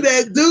 Yo, you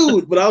that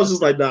dude. But I was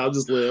just like, nah, I'm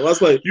just playing. I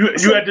was like, you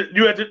had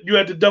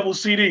the double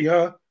CD,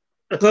 huh?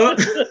 Huh?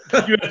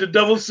 You had the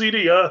double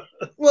CD, huh?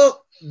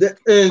 Well,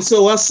 and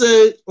so I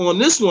said on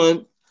this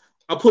one,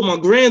 I put my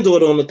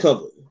granddaughter on the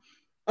cover.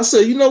 I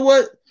said, you know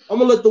what? I'm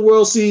gonna let the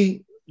world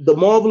see the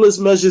marvelous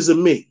measures of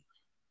me.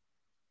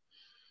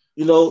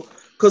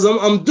 Because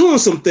I'm doing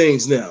some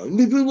things now.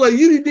 People like,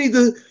 you need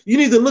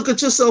to look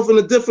at yourself in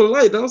a different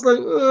light. And I was like,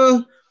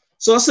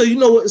 So I said, you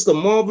know what? It's the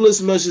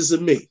marvelous measures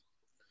of me.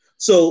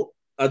 So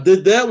I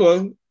did that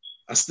one.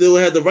 I still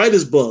had the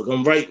writer's bug.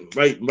 I'm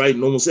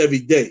writing almost every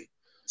day.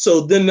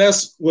 So then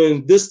that's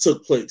when this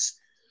took place.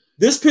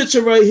 This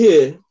picture right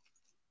here,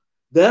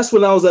 that's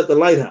when I was at the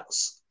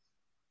lighthouse.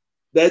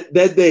 That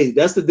day,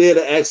 that's the day of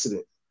the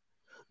accident.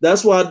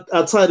 That's why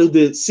I titled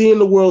it Seeing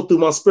the World Through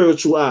My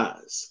Spiritual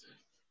Eyes.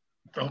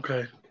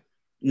 Okay.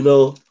 And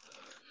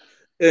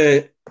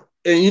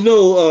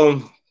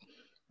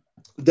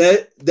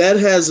that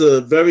has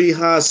a very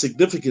high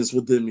significance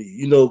within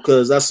me,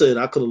 because I said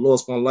I could have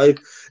lost my life,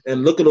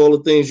 and look at all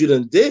the things you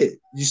done did.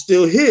 You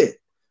still here.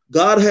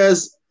 God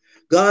has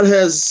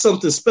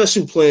something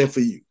special planned for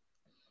you.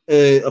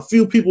 And a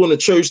few people in the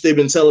church, they've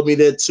been telling me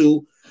that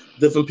too.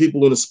 Different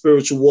people in the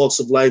spiritual walks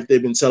of life,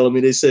 they've been telling me.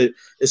 They said,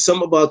 it's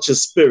something about your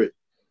spirit.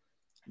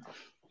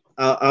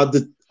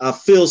 I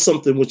feel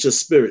something with your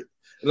spirit.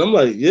 And I'm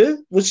like, yeah,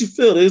 what you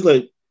feel? They're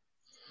like,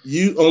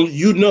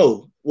 you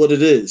know what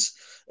it is.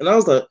 And I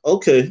was like,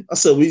 okay. I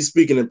said, we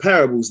speaking in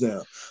parables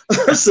now.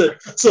 I said,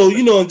 so,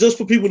 and just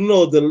for people to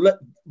know,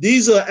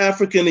 these are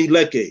African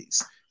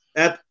eleques.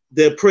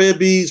 They're prayer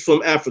beads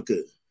from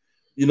Africa.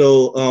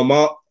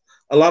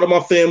 A lot of my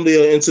family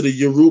are into the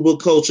Yoruba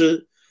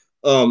culture,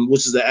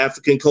 which is the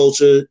African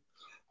culture.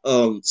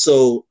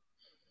 So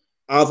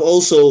I've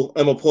also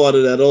am a part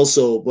of that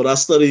also, but I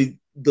studied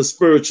the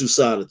spiritual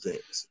side of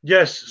things.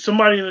 Yes,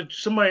 somebody in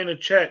the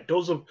chat.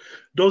 Those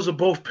are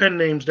both pen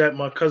names that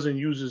my cousin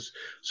uses.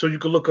 So you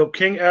can look up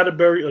King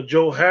Atterberry or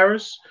Joe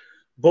Harris.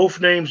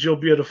 Both names, you'll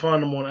be able to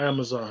find them on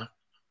Amazon.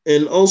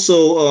 And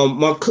also,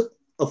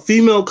 a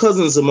female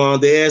cousins of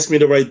mine, they asked me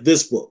to write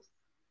this book.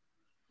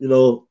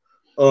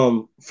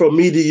 From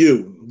me to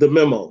you, the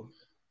memo,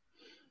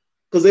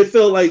 because they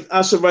felt like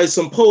I should write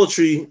some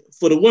poetry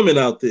for the women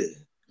out there.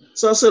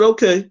 So I said,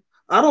 okay.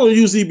 I don't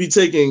usually be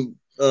taking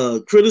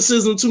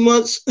criticism too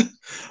much,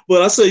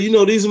 but I said,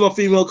 these are my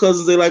female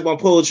cousins. They like my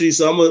poetry,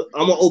 so I'm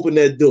gonna open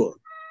that door.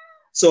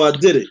 So I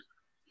did it.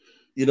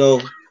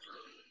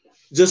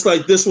 Just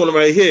like this one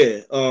right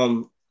here.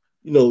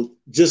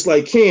 Just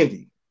like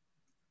Candy.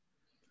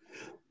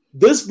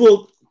 This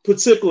book,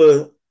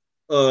 particular,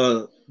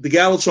 the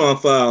Galvatron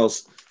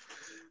Files.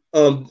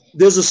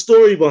 There's a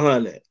story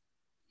behind that.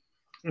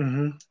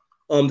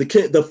 Mm-hmm.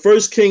 The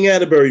first King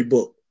Atterberry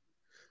book.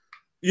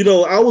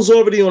 I was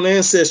already on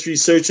Ancestry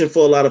searching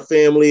for a lot of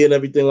family and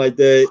everything like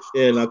that,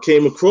 and I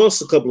came across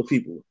a couple of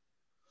people.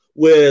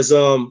 Whereas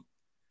the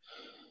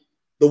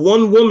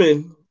one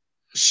woman,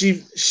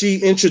 she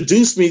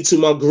introduced me to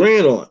my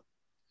grandaunt.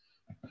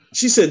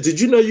 She said, "Did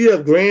you know you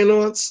have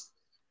grandaunts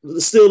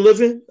still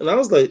living?" And I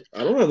was like,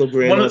 "I don't have no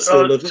grandaunts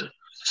still living."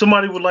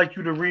 Somebody would like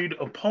you to read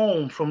a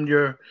poem from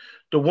the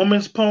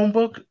woman's poem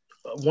book.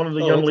 One of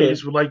the young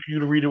ladies would like you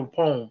to read a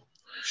poem.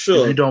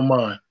 Sure. If you don't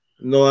mind.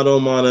 No, I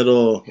don't mind at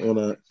all on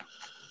that.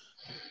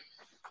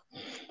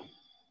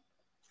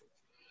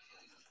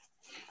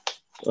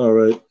 All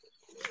right.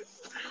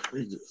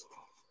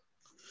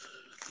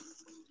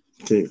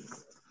 Okay.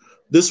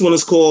 This one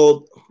is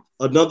called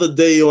Another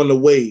Day on the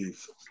Wave.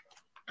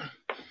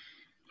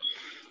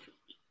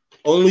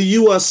 Only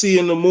you I see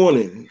in the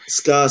morning,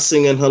 sky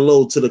singing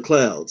hello to the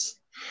clouds.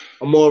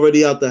 I'm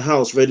already out the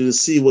house, ready to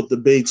see what the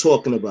bay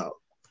talking about.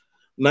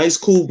 Nice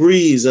cool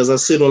breeze as I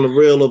sit on the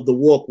rail of the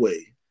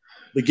walkway.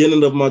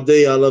 Beginning of my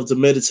day, I love to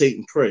meditate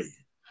and pray.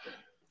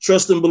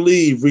 Trust and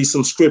believe, read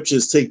some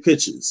scriptures, take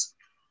pictures.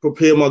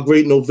 Prepare my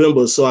great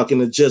November so I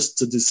can adjust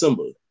to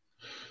December.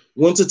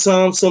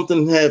 Wintertime,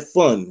 something had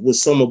fun with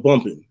summer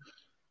bumping.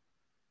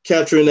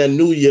 Capturing that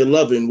New Year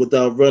loving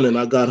without running,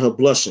 I got her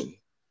blushing.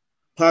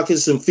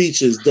 Pockets and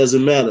features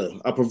doesn't matter.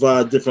 I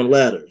provide different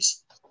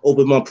ladders.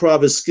 Open my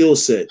private skill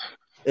set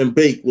and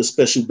bake with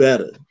special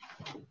batter.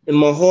 In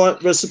my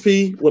heart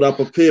recipe, what I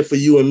prepare for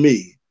you and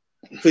me.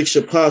 Fix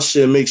your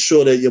posture and make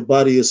sure that your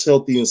body is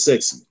healthy and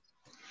sexy.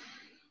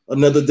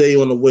 Another day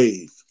on the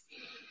wave.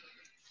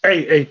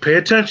 Hey, pay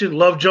attention.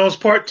 Love Jones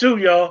Part 2,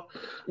 y'all.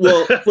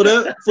 Well, for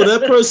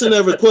that person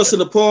that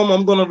requested a poem,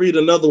 I'm gonna read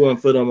another one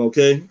for them,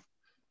 okay?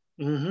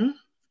 Mm-hmm.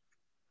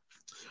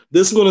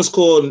 This one is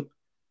called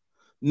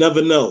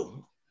Never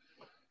Know.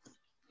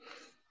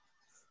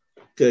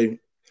 Okay.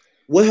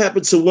 What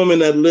happened to women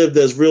that lived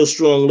as real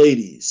strong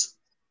ladies?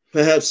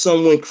 Perhaps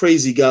some went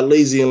crazy, got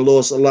lazy, and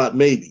lost a lot,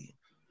 maybe.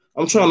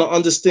 I'm trying to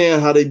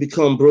understand how they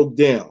become broke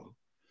down.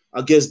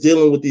 I guess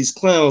dealing with these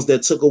clowns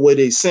that took away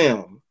their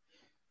sound.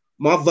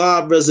 My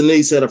vibe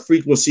resonates at a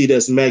frequency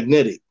that's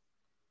magnetic.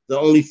 The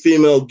only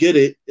female get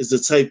it is the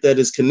type that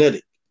is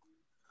kinetic.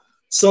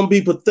 Some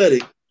be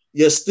pathetic,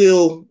 yet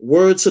still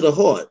word to the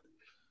heart.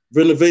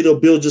 Renovate or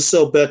build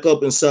yourself back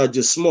up inside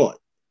your smart.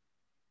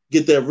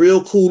 Get that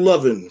real cool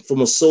loving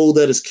from a soul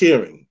that is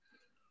caring.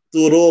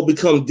 Through it all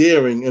become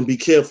daring and be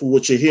careful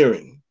what you're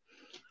hearing.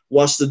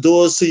 Watch the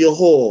doors to your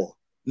hall.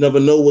 Never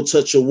know what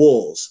touch your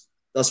walls.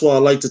 That's why I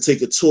like to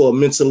take a tour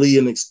mentally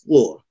and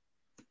explore.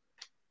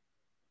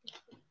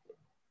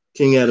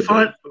 King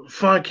Atterberry.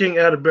 Find King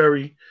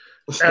Atterberry,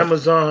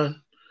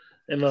 Amazon,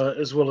 and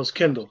as well as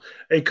Kindle.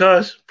 Hey,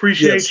 cuz,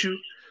 appreciate Yes. you.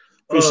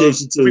 Appreciate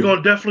you too. We're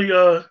gonna definitely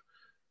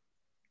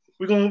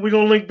we're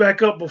gonna link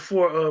back up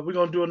before we're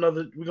gonna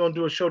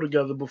do a show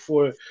together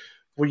before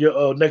for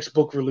your next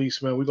book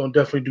release, man. We're gonna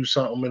definitely do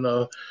something and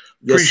Yes,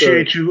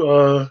 sir. appreciate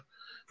you.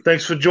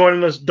 Thanks for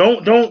joining us.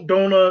 Don't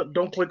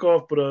click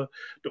off, but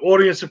the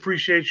audience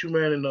appreciates you,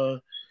 man,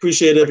 and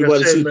Appreciate like I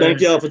everybody said, too. man,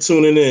 Thank y'all for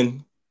tuning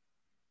in.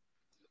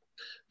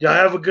 y'all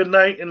have a good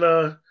night,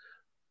 and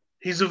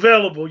he's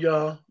available,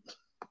 y'all.